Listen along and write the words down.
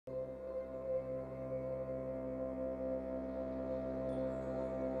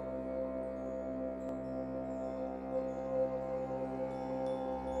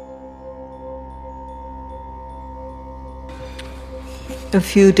A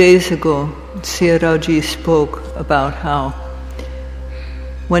few days ago, Sayadaw spoke about how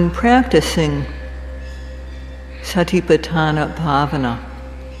when practicing satipatthana bhavana,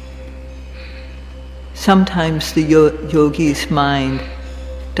 sometimes the yogi's mind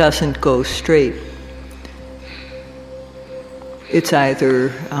doesn't go straight. It's either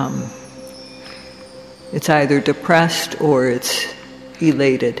depressed or it's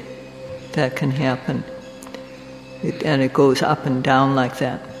elated. That can happen. And it goes up and down like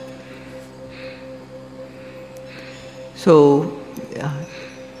that. So,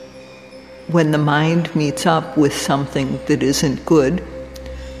 when the mind meets up with something that isn't good,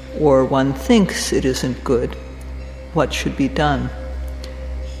 or one thinks it isn't good, what should be done?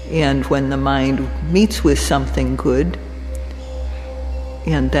 And when the mind meets with something good,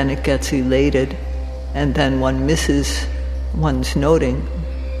 and then it gets elated, and then one misses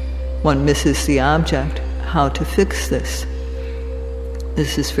the object, how to fix this.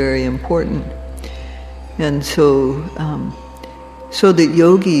 This is very important. And so that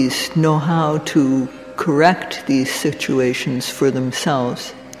yogis know how to correct these situations for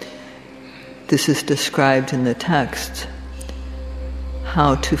themselves. This is described in the text,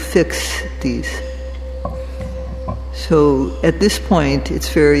 how to fix these. So at this point, it's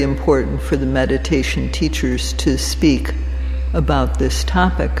very important for the meditation teachers to speak about this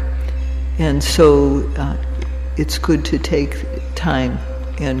topic. And so it's good to take time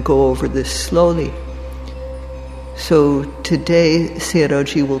and go over this slowly. So today,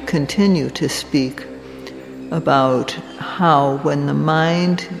 Sayadaw will continue to speak about how when the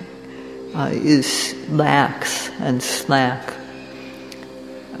mind is lax and slack,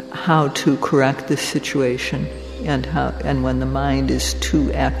 how to correct this situation, and when the mind is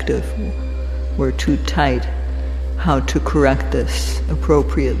too active or too tight, how to correct this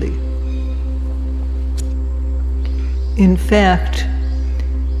appropriately. In fact,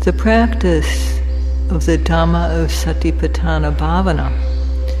 the practice of the Dhamma of satipatthana bhavana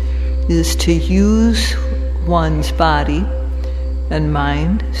is to use one's body and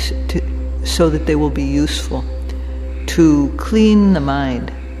mind so that they will be useful, to clean the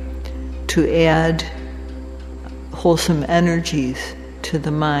mind, to add wholesome energies to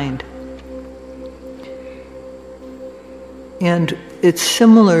the mind. And it's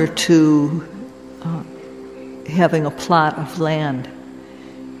similar to having a plot of land.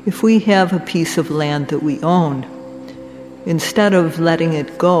 If we have a piece of land that we own, instead of letting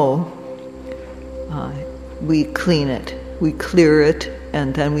it go, we clean it, we clear it,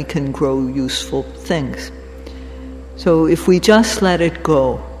 and then we can grow useful things. So if we just let it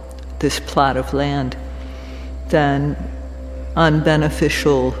go, this plot of land, then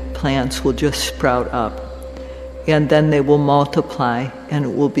unbeneficial plants will just sprout up, and then they will multiply, and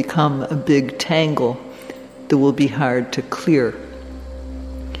it will become a big tangle that will be hard to clear.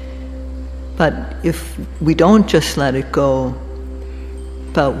 But if we don't just let it go,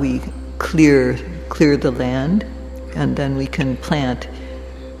 but we clear the land, and then we can plant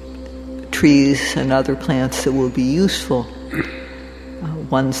trees and other plants that will be useful,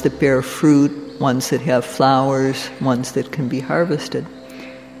 ones that bear fruit, ones that have flowers, ones that can be harvested.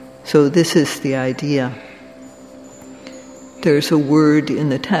 So this is the idea. There's a word in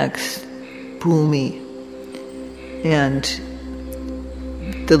the text, bhumi, and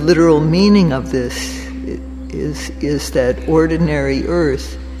the literal meaning of this is that ordinary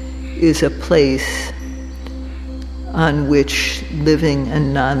earth is a place on which living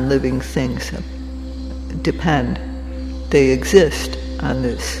and non-living things depend. They exist on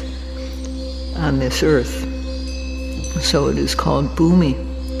this earth. So it is called bhumi.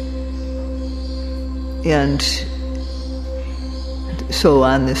 And so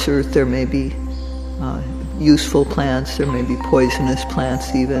on this earth there may be useful plants, there may be poisonous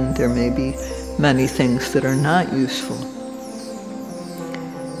plants even, there may be many things that are not useful.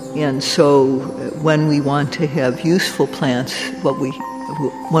 And so when we want to have useful plants,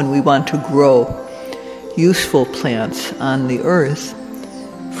 when we want to grow useful plants on the earth,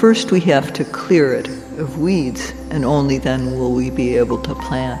 first we have to clear it of weeds, and only then will we be able to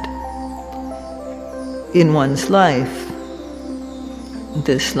plant. In one's life,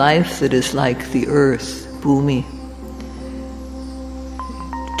 this life that is like the earth, bhumi,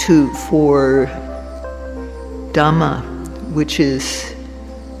 for Dhamma, which is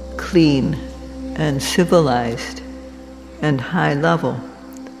clean and civilized and high level,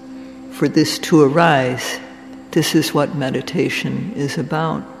 for this to arise, this is what meditation is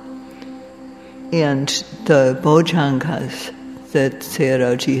about. And the bojjhangas that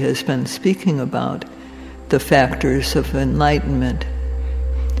Sayadaw has been speaking about, the factors of enlightenment,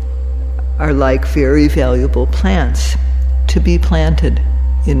 are like very valuable plants to be planted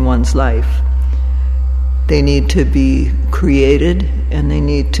in one's life. They need to be created and they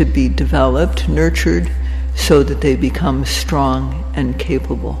need to be developed, nurtured, so that they become strong and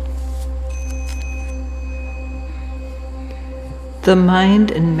capable. The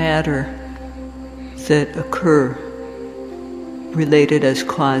mind and matter that occur, related as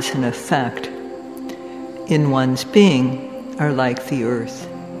cause and effect, in one's being are like the earth.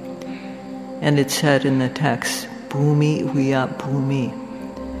 And it said in the text, Bhumi viya bhumi.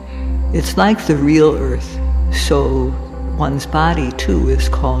 It's like the real earth, so one's body too is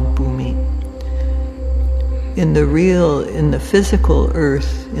called bhumi. In the physical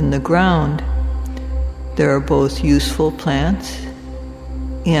earth, in the ground, there are both useful plants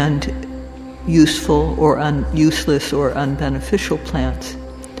and useful or useless or unbeneficial plants.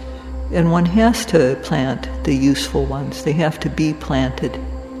 And one has to plant the useful ones. They have to be planted.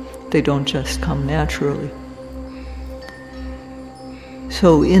 They don't just come naturally.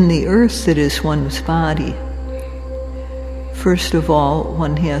 So in the earth that is one's body, first of all,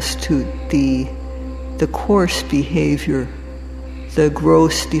 one has to, the coarse behavior, the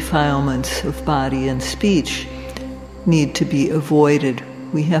gross defilements of body and speech need to be avoided.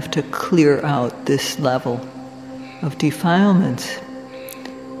 We have to clear out this level of defilements.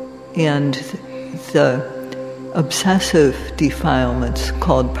 And the obsessive defilements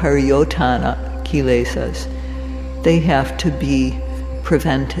called pariyotana kilesas, they have to be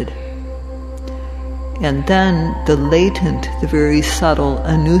prevented. And then the latent, the very subtle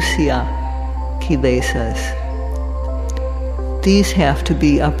anusaya kilesas, these have to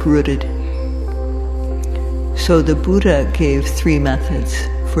be uprooted. So the Buddha gave 3 methods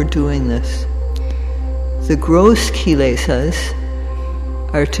for doing this. The gross kilesas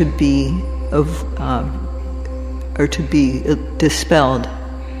are to be dispelled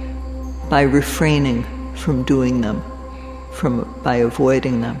by refraining from doing them, by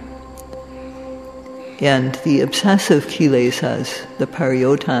avoiding them. And the obsessive kilesas, the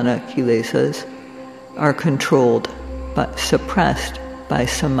pariyotana kilesas, are controlled, but suppressed by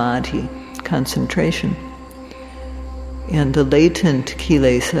samadhi, concentration. And the latent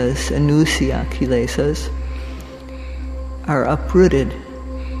kilesas, anusaya kilesas, are uprooted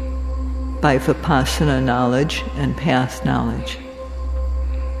by vipassana knowledge and path knowledge.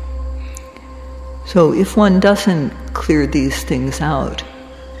 So if one doesn't clear these things out,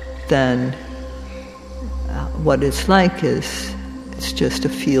 then what it's like is it's just a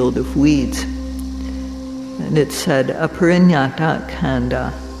field of weeds. And it said, aparinyata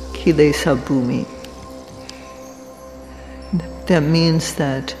khanda kilesa bhumi. That means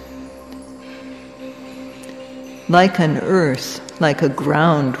that like an earth, like a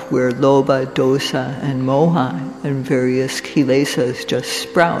ground where lobha, dosa, and moha and various kilesas just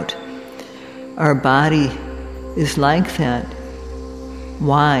sprout, our body is like that.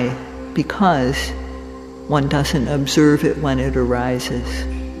 Why? Because one doesn't observe it when it arises.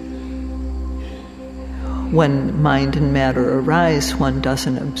 When mind and matter arise, one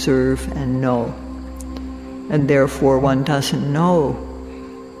doesn't observe and know. And therefore one doesn't know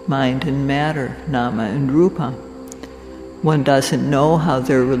mind and matter, nama and rupa. One doesn't know how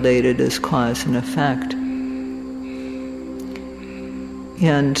they're related as cause and effect.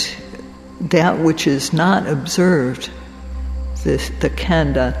 And that which is not observed, the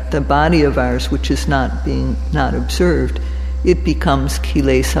khanda, the body of ours which is not observed, it becomes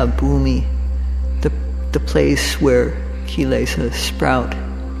kilesa bhumi, the place where kilesas sprout.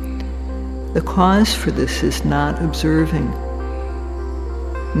 The cause for this is not observing,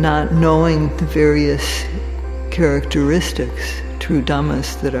 not knowing the various characteristics, true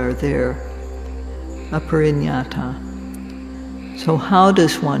dhammas that are there, aparinyata. So how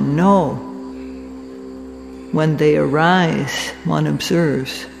does one know? When they arise, one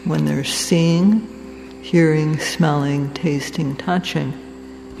observes. When they're seeing, hearing, smelling, tasting, touching.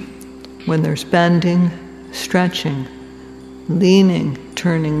 When there's bending, stretching, leaning,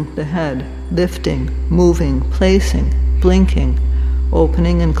 turning the head, lifting, moving, placing, blinking,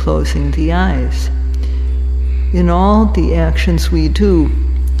 opening and closing the eyes. In all the actions we do,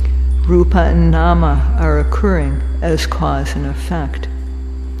 rupa and nama are occurring as cause and effect.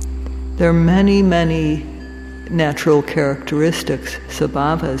 There are many, many natural characteristics,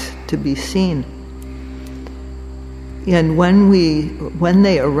 sabhavas, to be seen. And when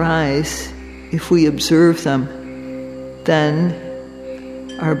they arise, if we observe them, then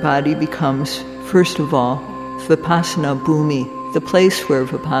our body becomes, first of all, vipassana bhumi, the place where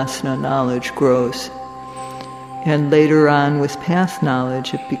vipassana knowledge grows. And later on, with path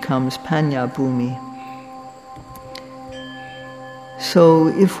knowledge, it becomes panya bhumi. So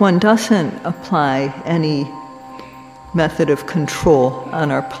if one doesn't apply any method of control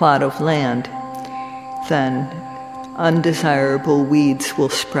on our plot of land, then undesirable weeds will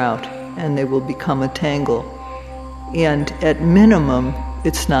sprout and they will become a tangle. And at minimum,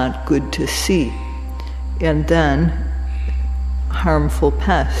 it's not good to see. And then harmful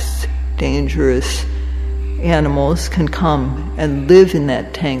pests, dangerous animals can come and live in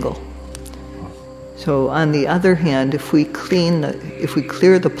that tangle. So on the other hand, if we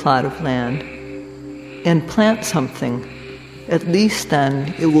clear the plot of land and plant something, at least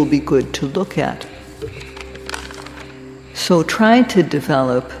then it will be good to look at. So try to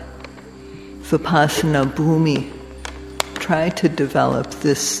develop vipassana bhumi. Try to develop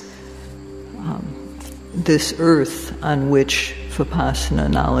this earth on which vipassana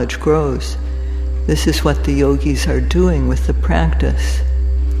knowledge grows. This is what the yogis are doing with the practice.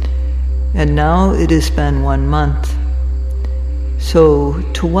 And now it has been 1 month. So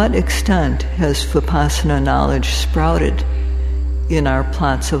to what extent has vipassana knowledge sprouted in our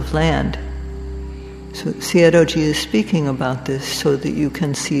plots of land? So Sayadaw is speaking about this so that you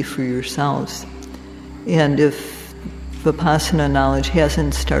can see for yourselves. And if vipassana knowledge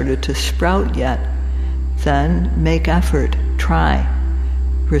hasn't started to sprout yet, then make effort, try,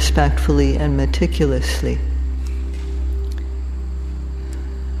 respectfully and meticulously.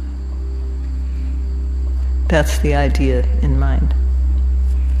 That's the idea in mind.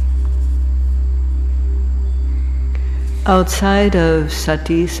 Outside of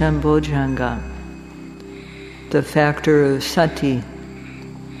sati-sambojjhanga, the factor of sati,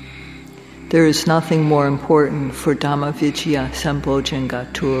 there is nothing more important for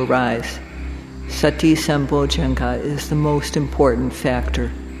dhamma-vicaya-sambojjhanga to arise. Sati-sambojjhanga is the most important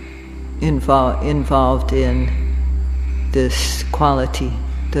factor involved in this quality,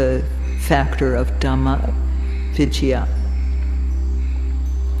 the factor of dhamma-vicaya.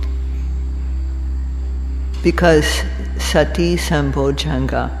 Because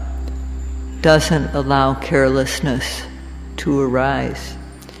sati-sambojjhanga doesn't allow carelessness to arise.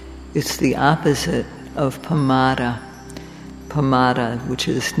 It's the opposite of pamada. Pamada, which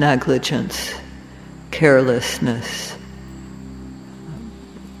is negligence, carelessness.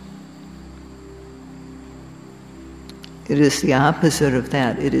 It is the opposite of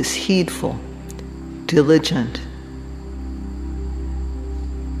that. It is heedful, diligent,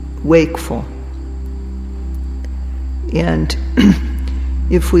 wakeful. And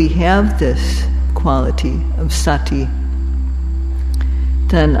if we have this quality of sati,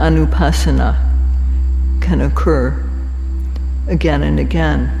 then anupassana can occur again and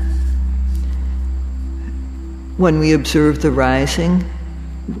again. When we observe the rising,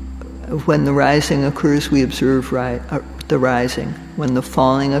 when the rising occurs, we observe the rising. When the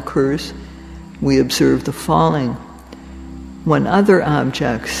falling occurs, we observe the falling. When other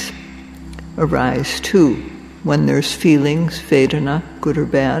objects arise too, when there's feelings, vedana, good or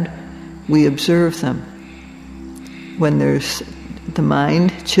bad, we observe them. When there's the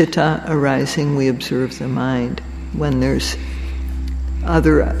mind, citta, arising, we observe the mind. When there's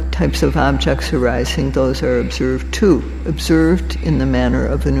other types of objects arising, those are observed too, observed in the manner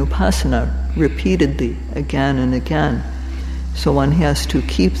of anupassana, repeatedly, again and again. So one has to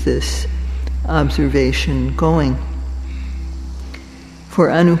keep this observation going. For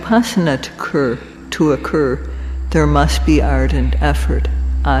anupassana to occur, there must be ardent effort,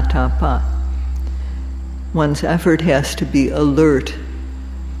 atapa. One's effort has to be alert,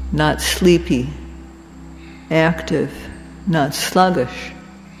 not sleepy, active, not sluggish.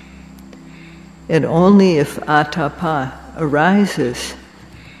 And only if atapa arises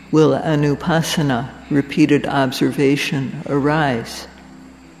will anupassana, repeated observation, arise.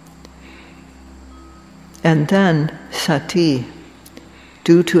 And then sati.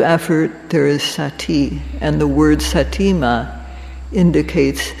 Due to effort, there is sati, and the word satima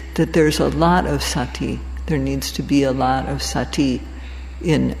indicates that there's a lot of sati. There needs to be a lot of sati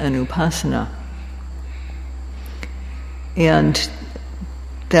in anupassana. And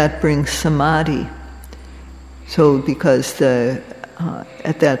that brings samadhi. So because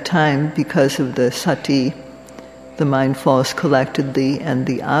at that time, because of the sati, the mind falls collectedly, and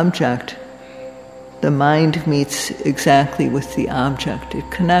the object, the mind meets exactly with the object. It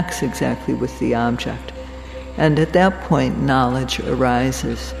connects exactly with the object. And at that point, knowledge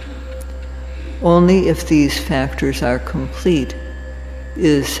arises. Only if these factors are complete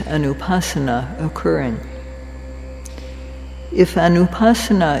is anupassana occurring. If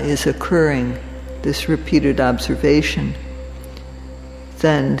anupassana is occurring, this repeated observation,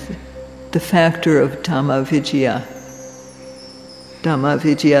 then the factor of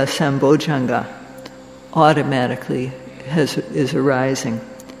dhamma-vicaya-sambojjhanga, automatically is arising.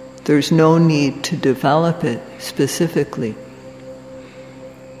 There's no need to develop it specifically.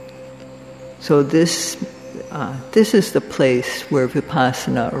 So this is the place where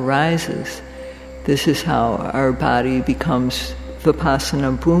vipassana arises. This is how our body becomes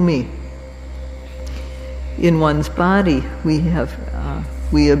vipassana bhumi. In one's body, we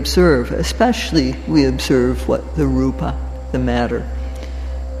observe, especially we observe what the rupa, the matter.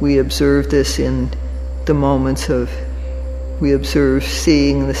 We observe this in the moments we observe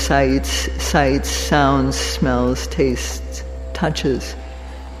seeing the sights, sounds, smells, tastes, touches.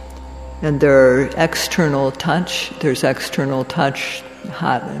 And there are external touch. There's external touch,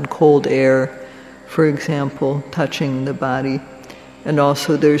 hot and cold air, for example, touching the body. And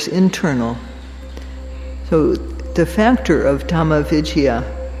also there's internal. So the factor of dhamma-vicaya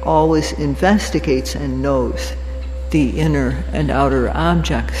always investigates and knows the inner and outer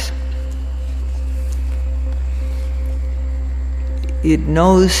objects. It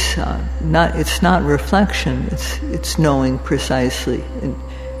knows, it's not reflection, it's knowing precisely. And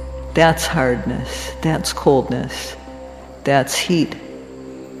that's hardness, that's coldness, that's heat,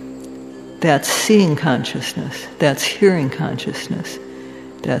 that's seeing consciousness, that's hearing consciousness,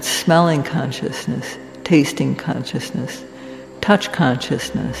 that's smelling consciousness, tasting consciousness, touch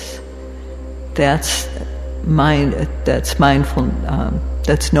consciousness. That's mind. That's mindful.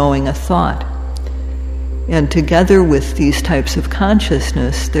 That's knowing a thought. And together with these types of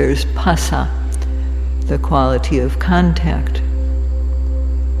consciousness, there's phassa, the quality of contact.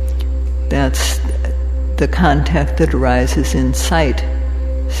 That's the contact that arises in sight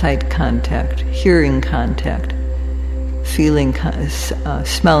contact, hearing contact, feeling,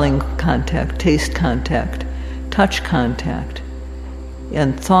 smelling contact, taste contact, touch contact,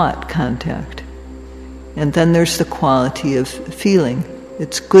 and thought contact. And then there's the quality of feeling.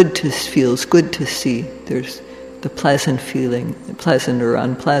 Feels good to see. There's the pleasant feeling, pleasant or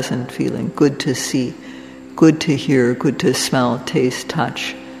unpleasant feeling, good to see, good to hear, good to smell, taste,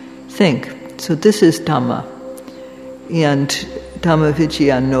 touch, think. So this is Dhamma. And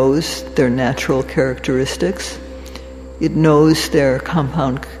Dhamma-vicaya knows their natural characteristics. It knows their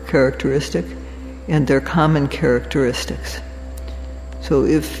compound characteristic and their common characteristics. So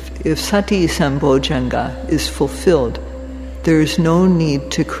if sati-sambojjhanga is fulfilled, there is no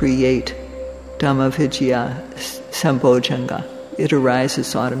need to create dhamma-vicaya-sambojjhanga. It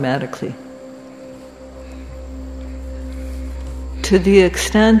arises automatically. To the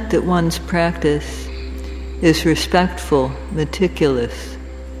extent that one's practice is respectful, meticulous,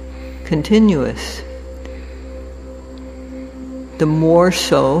 continuous, the more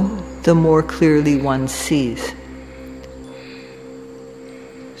so, the more clearly one sees.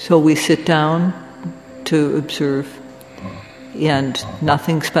 So we sit down to observe, and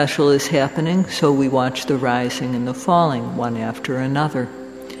nothing special is happening, so we watch the rising and the falling, one after another.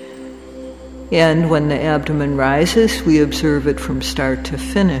 And when the abdomen rises, we observe it from start to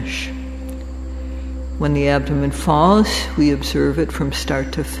finish. When the abdomen falls, we observe it from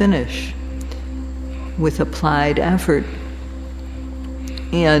start to finish, with applied effort,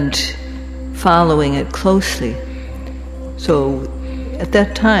 and following it closely. So at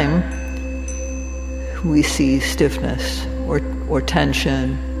that time, we see stiffness, or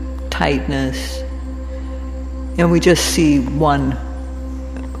tension, tightness, and we just see one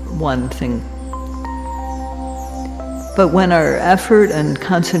thing. But when our effort and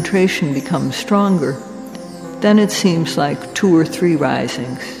concentration become stronger, then it seems like 2 or 3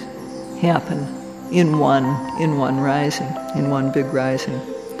 risings happen in one rising, in one big rising.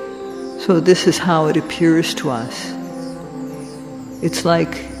 So this is how it appears to us. It's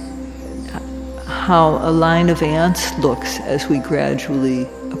like how a line of ants looks as we gradually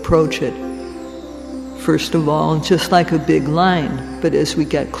approach it. First of all, just like a big line, but as we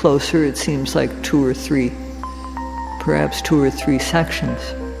get closer, it seems like 2 or 3, perhaps 2 or 3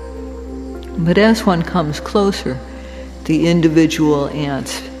 sections. But as one comes closer, the individual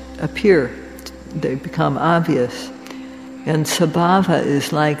ants appear. They become obvious. And sabhava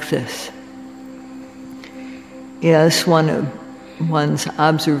is like this. As one's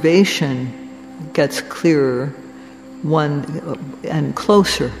observation gets clearer, and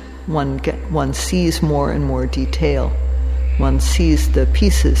closer, one sees more and more detail. One sees the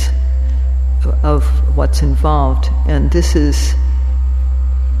pieces of what's involved, and this is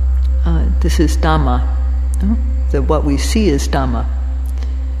Dhamma. That what we see is Dhamma,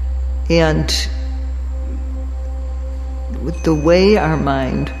 and with the way our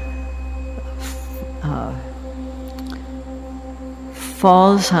mind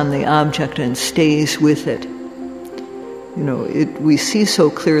falls on the object and stays with it. We see so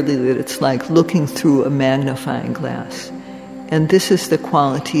clearly that it's like looking through a magnifying glass. And this is the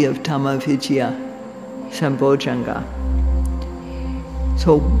quality of dhamma-vicaya-sambojjhanga.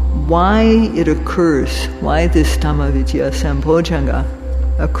 So why it occurs, why this dhamma-vicaya-sambojjhanga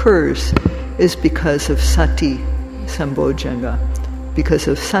occurs, is because of sati-sambojjhanga, because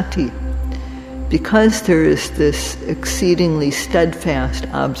of sati. Because there is this exceedingly steadfast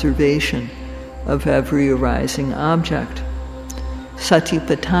observation of every arising object.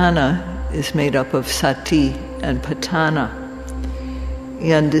 Satipatthana is made up of sati and patthana.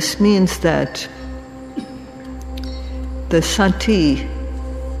 And this means that the sati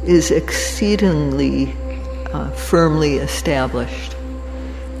is exceedingly firmly established.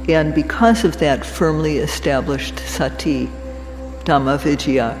 And because of that firmly established sati,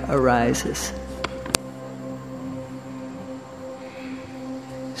 dhamma-vicaya arises.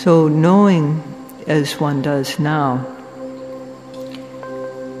 So knowing as one does now,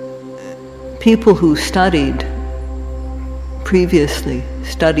 people who studied previously,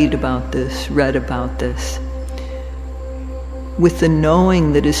 studied about this, read about this, with the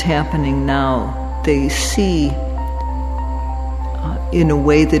knowing that is happening now, they see in a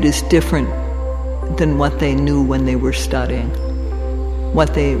way that is different than what they knew when they were studying.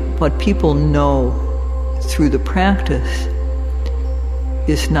 What people know through the practice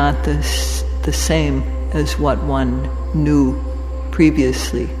is not the same as what one knew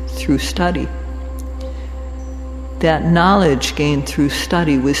previously through study. That knowledge gained through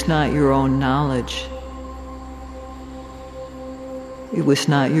study was not your own knowledge. It was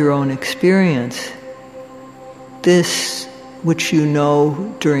not your own experience. This which you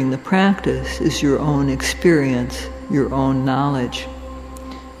know during the practice is your own experience, your own knowledge.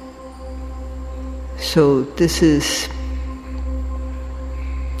 So this is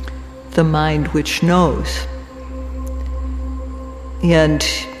the mind which knows. And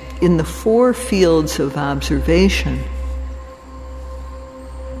in the four fields of observation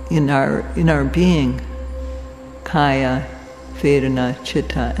in our being, kaya, vedana,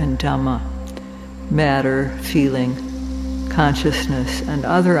 citta, and dhamma, matter, feeling, consciousness, and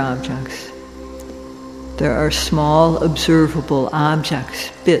other objects, there are small observable objects,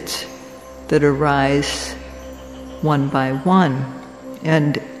 bits, that arise one by one,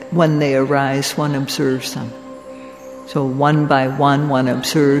 and when they arise, one observes them. So one by one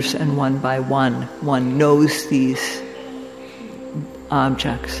observes, and one by one knows these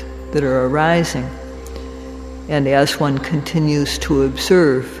objects that are arising. And as one continues to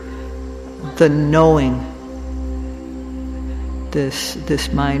observe, the knowing,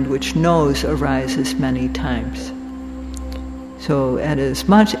 this mind which knows, arises many times. So as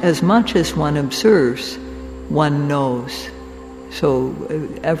much as one observes, one knows. So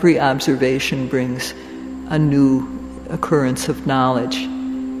every observation brings a new occurrence of knowledge,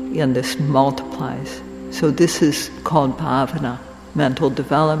 and this multiplies. So this is called bhavana, mental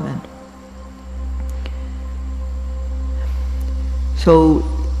development. So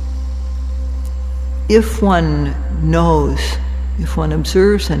if one knows, if one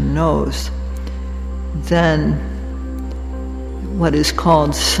observes and knows, then what is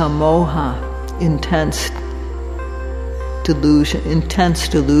called samoha, intense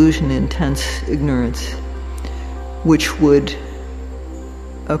delusion, intense ignorance, which would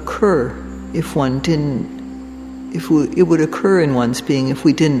occur if one didn't, it would occur in one's being if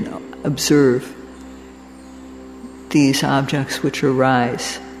we didn't observe these objects which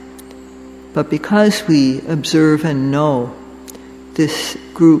arise. But because we observe and know, this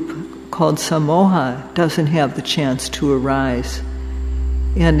group called samoha doesn't have the chance to arise.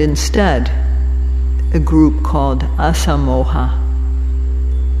 And instead, a group called asamoha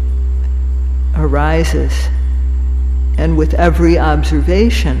arises. And with every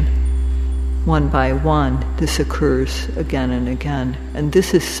observation, one by one, this occurs again and again. And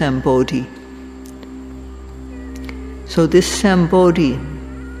this is sambodhi. So this sambodhi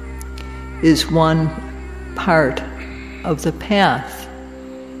is one part of the path,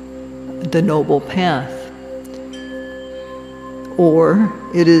 the noble path. Or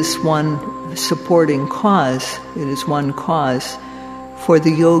it is one supporting cause, it is one cause for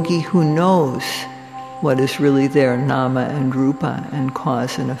the yogi who knows what is really there, nama and rupa, and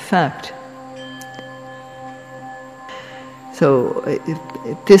cause and effect. So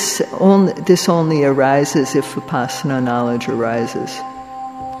this only arises if vipassana knowledge arises.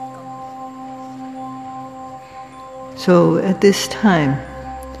 So at this time,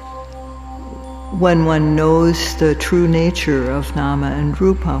 when one knows the true nature of nama and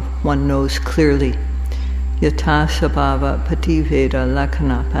rupa, one knows clearly. Yatha sabhava pativeda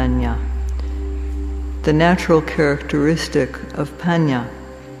lakkhana panya. The natural characteristic of panya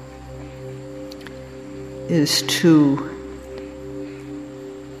is to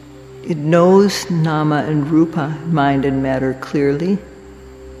It knows nama and rupa, mind and matter, clearly.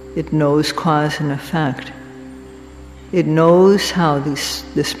 It knows cause and effect. It knows how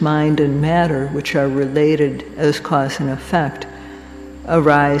this mind and matter, which are related as cause and effect,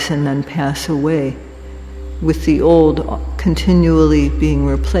 arise and then pass away, with the old continually being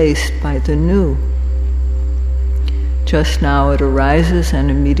replaced by the new. Just now it arises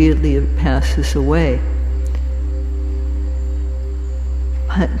and immediately it passes away.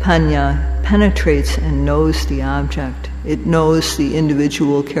 Panya penetrates and knows the object. It knows the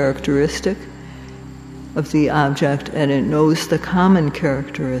individual characteristic of the object, and it knows the common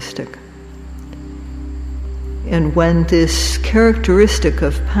characteristic. And when this characteristic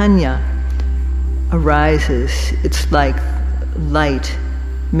of panya arises, it's like light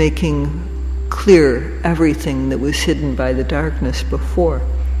making clear everything that was hidden by the darkness before.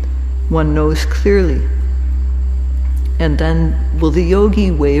 One knows clearly. And then, will the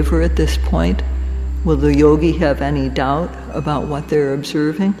yogi waver at this point? Will the yogi have any doubt about what they're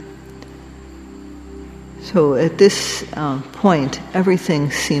observing? So at this point,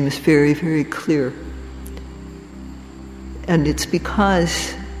 everything seems very, very clear. And it's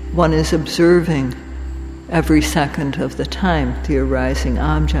because one is observing every second of the time the arising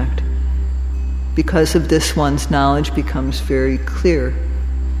object. Because of this, one's knowledge becomes very clear,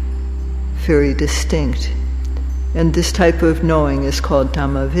 very distinct. And this type of knowing is called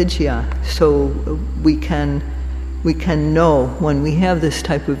dhamma-vicaya. So we can know when we have this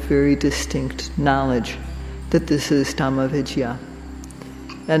type of very distinct knowledge that this is dhamma-vicaya.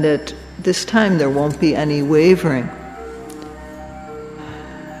 And at this time there won't be any wavering.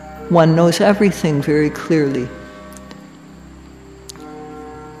 One knows everything very clearly.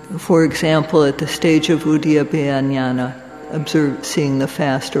 For example, at the stage of udyabhaya jnana, seeing the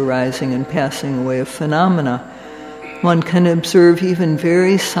fast arising and passing away of phenomena, one can observe even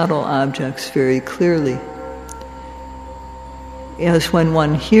very subtle objects very clearly. As when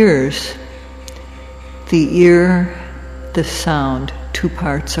one hears, the ear, the sound, two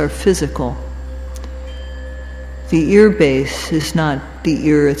parts are physical. The ear base is not the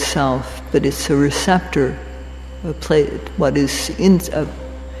ear itself, but it's a receptor, a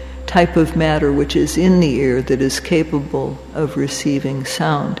type of matter which is in the ear that is capable of receiving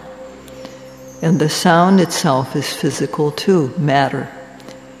sound. And the sound itself is physical too, matter.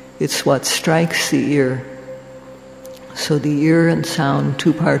 It's what strikes the ear. So the ear and sound,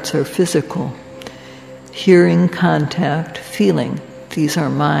 two parts are physical. Hearing, contact, feeling, these are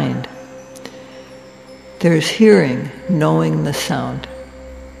mind. There's hearing, knowing the sound.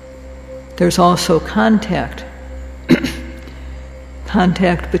 There's also contact.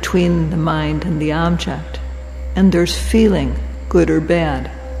 Contact between the mind and the object. And there's feeling, good or bad.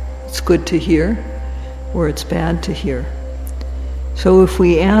 It's good to hear, or it's bad to hear. So if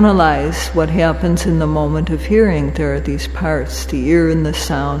we analyze what happens in the moment of hearing, there are these parts, the ear and the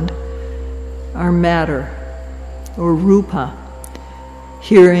sound are matter, or rupa.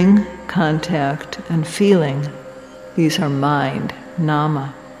 Hearing, contact, and feeling, these are mind,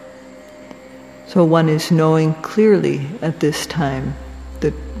 nama. So one is knowing clearly at this time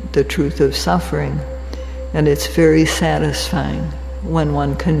the truth of suffering, and it's very satisfying when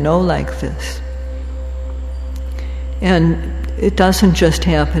one can know like this. And it doesn't just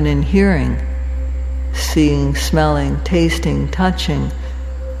happen in hearing, seeing, smelling, tasting, touching,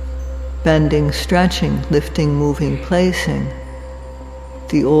 bending, stretching, lifting, moving, placing.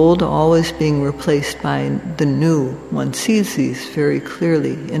 The old always being replaced by the new. One sees these very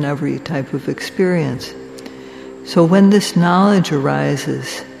clearly in every type of experience. So when this knowledge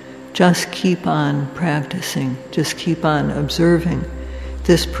arises, just keep on practicing, just keep on observing.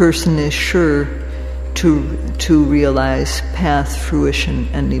 This person is sure to realize path, fruition,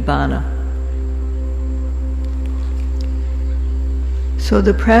 and nibbana. So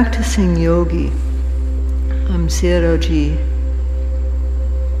the practicing yogi, Sayadaw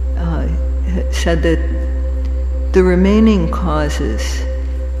said that the remaining causes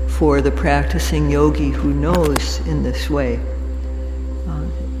for the practicing yogi who knows in this way,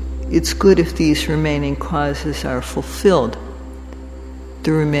 it's good if these remaining causes are fulfilled,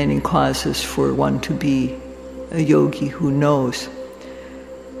 the remaining causes for one to be a yogi who knows.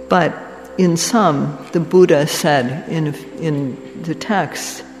 But in some, the Buddha said in the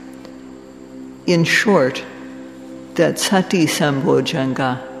text, in short, that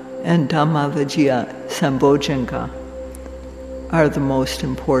sati-sambojjhanga and dhamma-vicaya-sambojjhanga are the most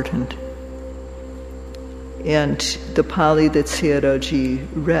important. And the Pali that Sayadaw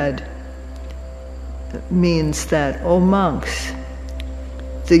read means that, O monks,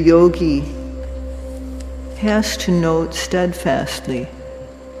 the yogi has to note steadfastly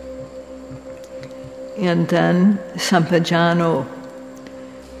And then sambojjhanga,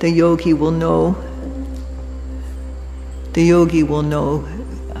 the yogi will know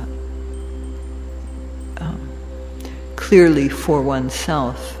clearly for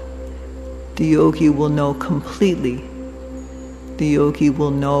oneself. The yogi will know completely. The yogi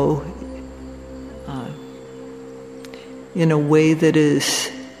will know in a way that is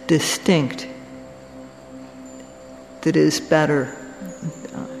distinct, that is better.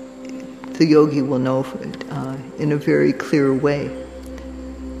 The yogi will know in a very clear way.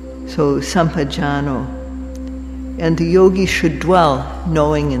 So sambojjhanga. And the yogi should dwell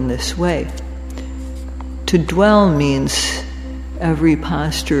knowing in this way. To dwell means every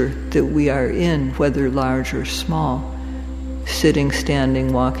posture that we are in, whether large or small, sitting,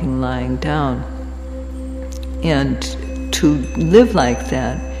 standing, walking, lying down. And to live like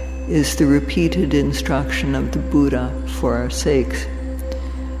that is the repeated instruction of the Buddha for our sakes.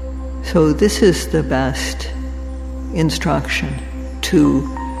 So this is the best instruction to,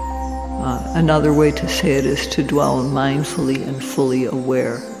 another way to say it is to dwell mindfully and fully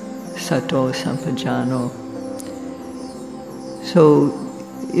aware, sati-sambojjhanga. So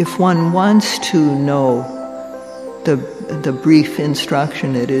if one wants to know the brief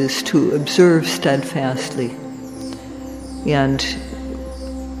instruction, it is to observe steadfastly. And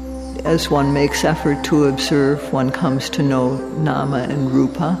as one makes effort to observe, one comes to know nama and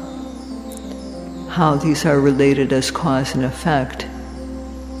rupa, how these are related as cause and effect,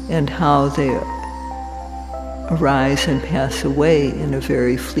 and how they arise and pass away in a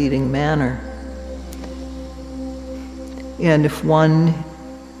very fleeting manner. And if one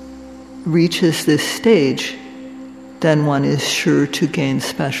reaches this stage, then one is sure to gain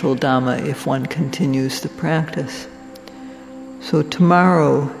special Dhamma if one continues the practice. So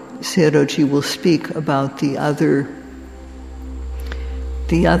tomorrow, Sayadaw will speak about the other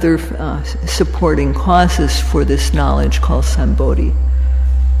supporting causes for this knowledge called sambodhi,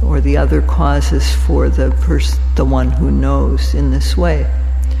 or the other causes for the one who knows in this way.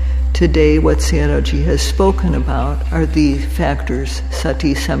 Today, what Sayadaw has spoken about are the factors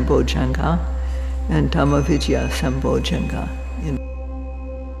sati-sambojjhanga and dhamma-vicaya-sambojjhanga.